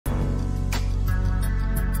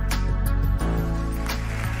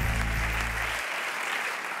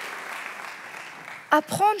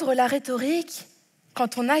Apprendre la rhétorique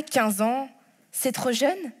quand on a 15 ans, c'est trop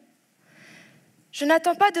jeune? Je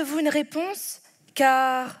n'attends pas de vous une réponse,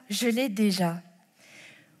 car je l'ai déjà.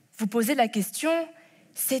 Vous posez la question,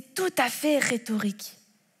 c'est tout à fait rhétorique.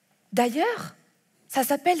 D'ailleurs, ça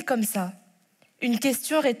s'appelle comme ça, une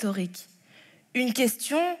question rhétorique. Une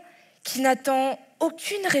question qui n'attend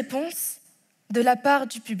aucune réponse de la part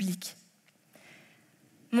du public.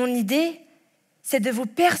 Mon idée, c'est de vous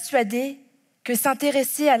persuader que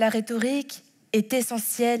s'intéresser à la rhétorique est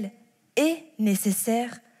essentiel et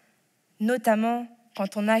nécessaire, notamment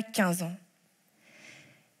quand on a 15 ans.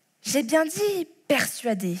 J'ai bien dit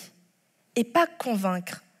persuader et pas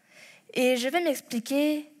convaincre. Et je vais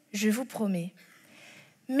m'expliquer, je vous promets.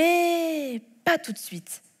 Mais pas tout de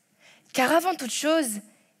suite. Car avant toute chose,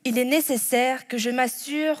 il est nécessaire que je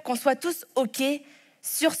m'assure qu'on soit tous OK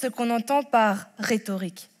sur ce qu'on entend par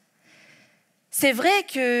rhétorique. C'est vrai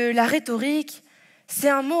que la rhétorique, c'est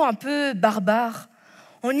un mot un peu barbare.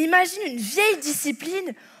 On imagine une vieille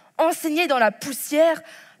discipline enseignée dans la poussière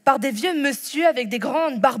par des vieux messieurs avec des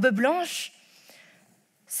grandes barbes blanches.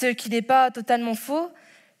 Ce qui n'est pas totalement faux,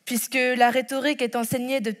 puisque la rhétorique est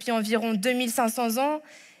enseignée depuis environ 2500 ans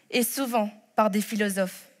et souvent par des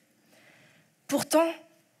philosophes. Pourtant,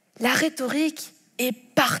 la rhétorique est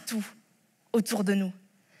partout autour de nous.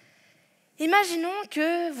 Imaginons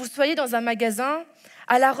que vous soyez dans un magasin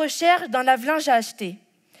à la recherche d'un lave-linge à acheter.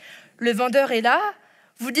 Le vendeur est là,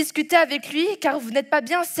 vous discutez avec lui car vous n'êtes pas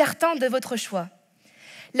bien certain de votre choix.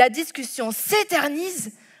 La discussion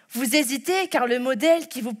s'éternise, vous hésitez car le modèle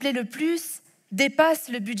qui vous plaît le plus dépasse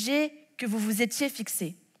le budget que vous vous étiez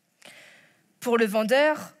fixé. Pour le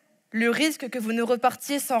vendeur, le risque que vous ne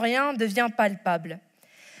repartiez sans rien devient palpable.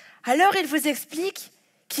 Alors il vous explique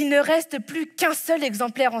qu'il ne reste plus qu'un seul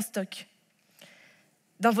exemplaire en stock.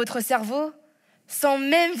 Dans votre cerveau, sans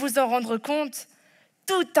même vous en rendre compte,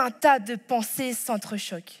 tout un tas de pensées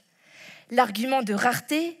s'entrechoquent. L'argument de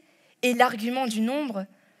rareté et l'argument du nombre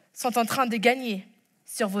sont en train de gagner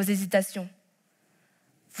sur vos hésitations.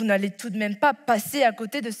 Vous n'allez tout de même pas passer à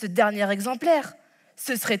côté de ce dernier exemplaire.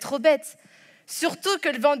 Ce serait trop bête. Surtout que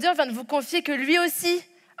le vendeur vient de vous confier que lui aussi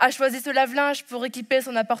a choisi ce lave-linge pour équiper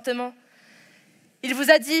son appartement. Il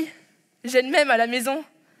vous a dit « j'ai le même à la maison ».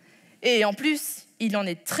 Et en plus, il en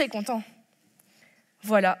est très content.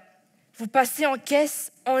 Voilà, vous passez en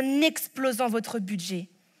caisse en explosant votre budget.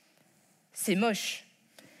 C'est moche.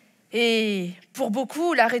 Et pour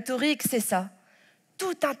beaucoup, la rhétorique, c'est ça.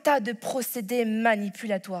 Tout un tas de procédés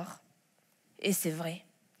manipulatoires. Et c'est vrai,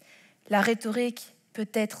 la rhétorique peut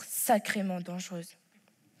être sacrément dangereuse.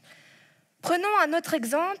 Prenons un autre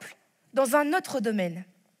exemple dans un autre domaine.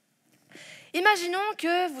 Imaginons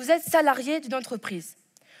que vous êtes salarié d'une entreprise.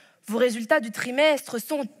 Vos résultats du trimestre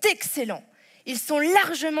sont excellents. Ils sont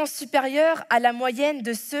largement supérieurs à la moyenne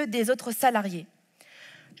de ceux des autres salariés.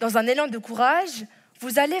 Dans un élan de courage,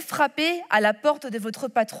 vous allez frapper à la porte de votre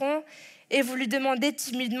patron et vous lui demandez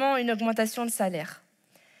timidement une augmentation de salaire.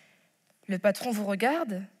 Le patron vous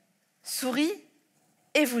regarde, sourit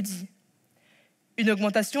et vous dit « Une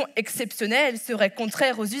augmentation exceptionnelle serait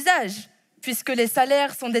contraire aux usages, puisque les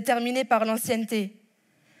salaires sont déterminés par l'ancienneté. »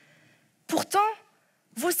 Pourtant,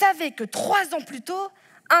 vous savez que 3 ans plus tôt,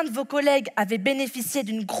 un de vos collègues avait bénéficié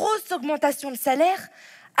d'une grosse augmentation de salaire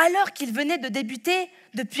alors qu'il venait de débuter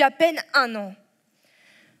depuis à peine 1 an.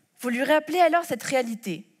 Vous lui rappelez alors cette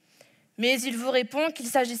réalité, mais il vous répond qu'il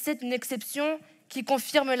s'agissait d'une exception qui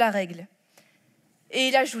confirme la règle. Et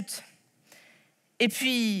il ajoute « Et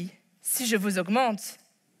puis, si je vous augmente,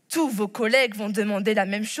 tous vos collègues vont demander la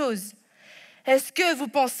même chose. Est-ce que vous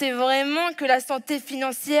pensez vraiment que la santé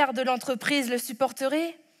financière de l'entreprise le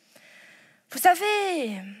supporterait ? Vous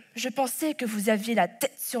savez, je pensais que vous aviez la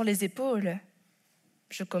tête sur les épaules.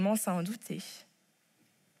 Je commence à en douter. »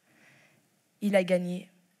 Il a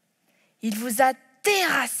gagné. Il vous a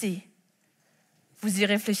terrassé. Vous y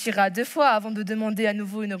réfléchirez à 2 fois avant de demander à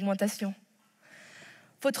nouveau une augmentation.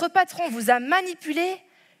 Votre patron vous a manipulé,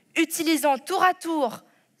 utilisant tour à tour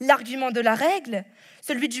l'argument de la règle,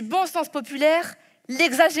 celui du bon sens populaire,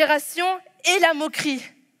 l'exagération et la moquerie.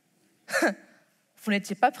 Vous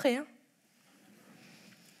n'étiez pas prêts, hein ?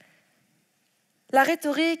 La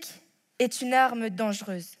rhétorique est une arme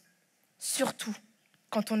dangereuse, surtout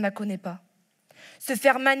quand on ne la connaît pas. Se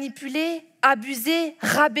faire manipuler, abuser,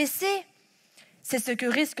 rabaisser, c'est ce que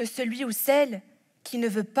risque celui ou celle qui ne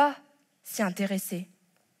veut pas s'y intéresser.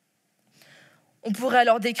 On pourrait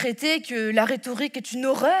alors décréter que la rhétorique est une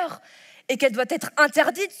horreur et qu'elle doit être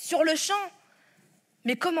interdite sur le champ.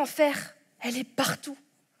 Mais comment faire ? Elle est partout.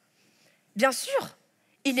 Bien sûr,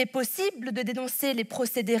 il est possible de dénoncer les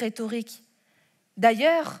procédés rhétoriques.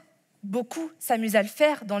 D'ailleurs, Beaucoup s'amusent à le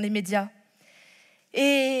faire dans les médias.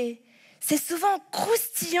 Et c'est souvent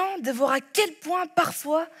croustillant de voir à quel point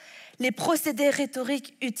parfois les procédés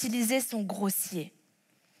rhétoriques utilisés sont grossiers.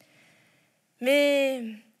 Mais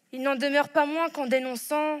il n'en demeure pas moins qu'en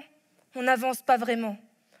dénonçant, on n'avance pas vraiment.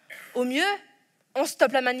 Au mieux, on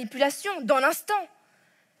stoppe la manipulation dans l'instant.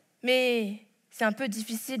 Mais c'est un peu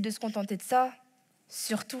difficile de se contenter de ça,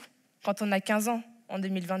 surtout quand on a 15 ans en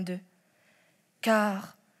 2022.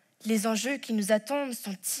 Car les enjeux qui nous attendent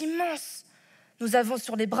sont immenses. Nous avons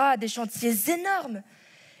sur les bras des chantiers énormes.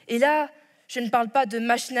 Et là, je ne parle pas de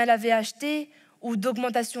machines à laver achetées ou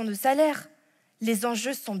d'augmentation de salaire. Les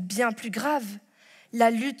enjeux sont bien plus graves. La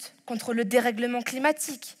lutte contre le dérèglement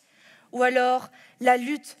climatique ou alors la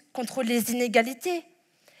lutte contre les inégalités.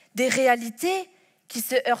 Des réalités qui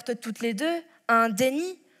se heurtent toutes les deux à un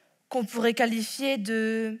déni qu'on pourrait qualifier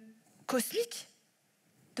de cosmique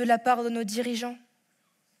de la part de nos dirigeants.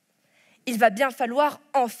 Il va bien falloir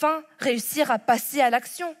enfin réussir à passer à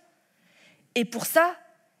l'action. Et pour ça,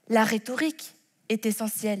 la rhétorique est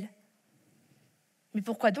essentielle. Mais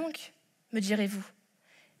pourquoi donc, me direz-vous?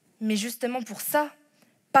 Mais justement pour ça,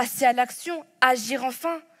 passer à l'action, agir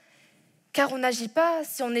enfin. Car on n'agit pas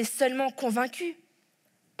si on est seulement convaincu.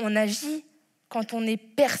 On agit quand on est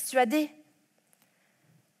persuadé.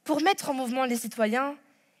 Pour mettre en mouvement les citoyens,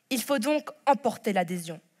 il faut donc emporter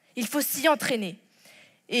l'adhésion. Il faut s'y entraîner.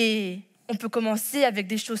 Et on peut commencer avec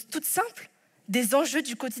des choses toutes simples, des enjeux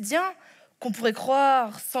du quotidien qu'on pourrait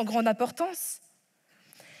croire sans grande importance.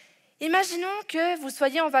 Imaginons que vous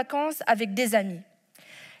soyez en vacances avec des amis.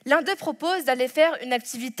 L'un d'eux propose d'aller faire une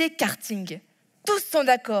activité karting. Tous sont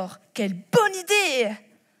d'accord. Quelle bonne idée!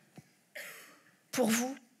 Pour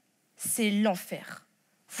vous, c'est l'enfer.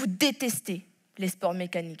 Vous détestez les sports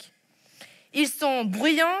mécaniques. Ils sont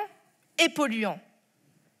bruyants et polluants.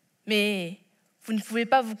 Mais vous ne pouvez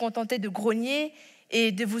pas vous contenter de grogner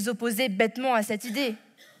et de vous opposer bêtement à cette idée.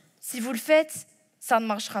 Si vous le faites, ça ne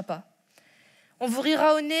marchera pas. On vous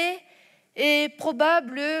rira au nez et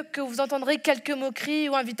probable que vous entendrez quelques moqueries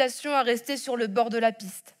ou invitations à rester sur le bord de la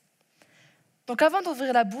piste. Donc avant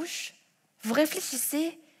d'ouvrir la bouche, vous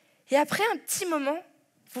réfléchissez et après un petit moment,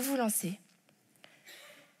 vous vous lancez.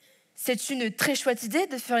 C'est une très chouette idée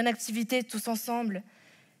de faire une activité tous ensemble.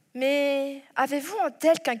 Mais avez-vous en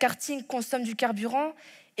tête qu'un karting consomme du carburant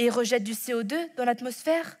et rejette du CO2 dans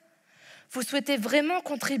l'atmosphère? Vous souhaitez vraiment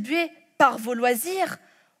contribuer par vos loisirs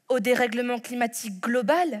au dérèglement climatique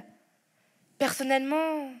global?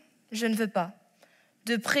 Personnellement, je ne veux pas.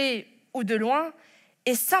 De près ou de loin,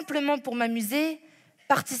 et simplement pour m'amuser,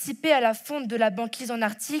 participer à la fonte de la banquise en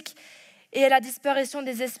Arctique et à la disparition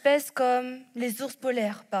des espèces comme les ours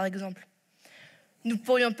polaires, par exemple. Nous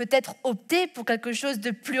pourrions peut-être opter pour quelque chose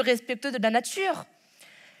de plus respectueux de la nature.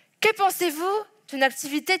 Que pensez-vous d'une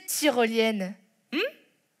activité tyrolienne?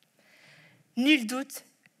 Nul doute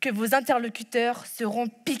que vos interlocuteurs seront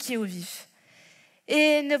piqués au vif.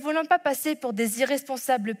 Et ne voulant pas passer pour des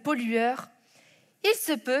irresponsables pollueurs, il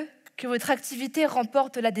se peut que votre activité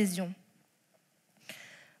remporte l'adhésion.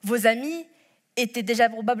 Vos amis étaient déjà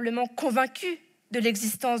probablement convaincus de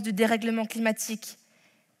l'existence du dérèglement climatique,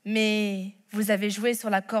 mais vous avez joué sur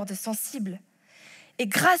la corde sensible. Et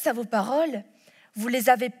grâce à vos paroles, vous les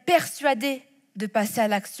avez persuadés de passer à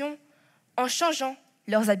l'action en changeant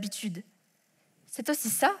leurs habitudes. C'est aussi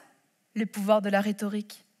ça, le pouvoir de la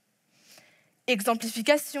rhétorique.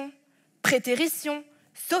 Exemplification, prétérition,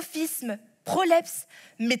 sophisme, prolepse,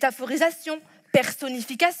 métaphorisation,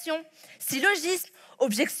 personnification, syllogisme,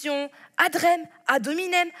 objection, ad rem, ad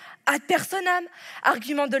hominem, ad personam,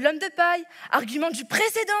 argument de l'homme de paille, argument du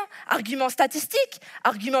précédent, argument statistique,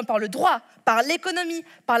 argument par le droit, par l'économie,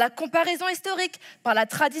 par la comparaison historique, par la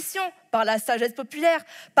tradition, par la sagesse populaire,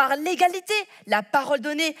 par l'égalité, la parole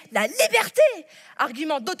donnée, la liberté,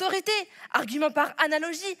 argument d'autorité, argument par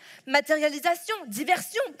analogie, matérialisation,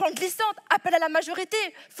 diversion, pente glissante, appel à la majorité,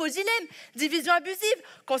 faux dilemme, division abusive,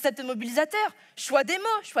 concept mobilisateur, choix des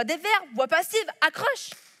mots, choix des verbes, voix passive,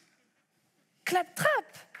 accroche. Clap-trap.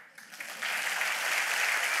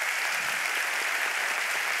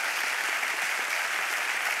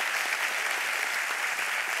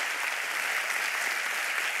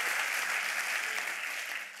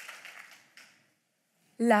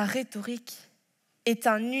 La rhétorique est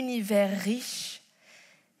un univers riche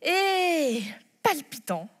et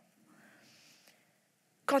palpitant.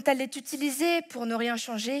 Quand elle est utilisée pour ne rien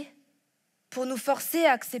changer, pour nous forcer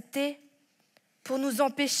à accepter, pour nous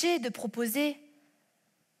empêcher de proposer,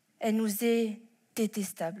 elle nous est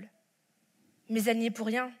détestable. Mais elle n'y est pour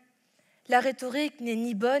rien. La rhétorique n'est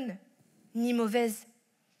ni bonne ni mauvaise.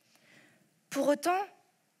 Pour autant,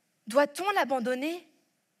 doit-on l'abandonner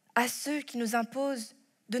à ceux qui nous imposent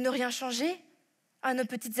de ne rien changer à nos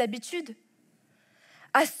petites habitudes,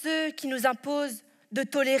 à ceux qui nous imposent de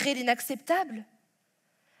tolérer l'inacceptable,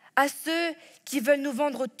 à ceux qui veulent nous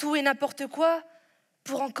vendre tout et n'importe quoi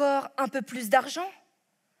pour encore un peu plus d'argent,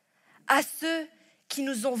 à ceux qui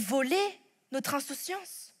nous ont volé notre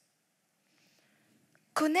insouciance.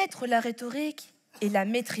 Connaître la rhétorique et la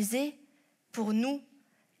maîtriser, pour nous,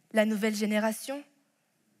 la nouvelle génération,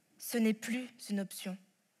 ce n'est plus une option,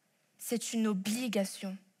 c'est une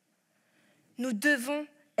obligation. Nous devons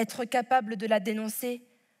être capables de la dénoncer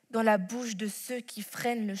dans la bouche de ceux qui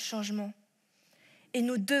freinent le changement. Et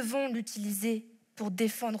nous devons l'utiliser pour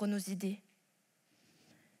défendre nos idées.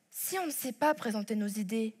 Si on ne sait pas présenter nos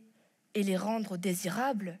idées et les rendre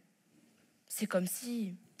désirables, c'est comme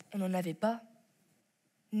si on n'en avait pas.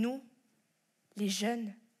 Nous, les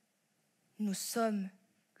jeunes, nous sommes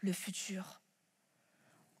le futur.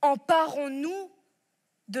 Emparons-nous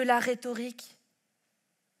de la rhétorique.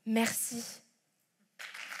 Merci.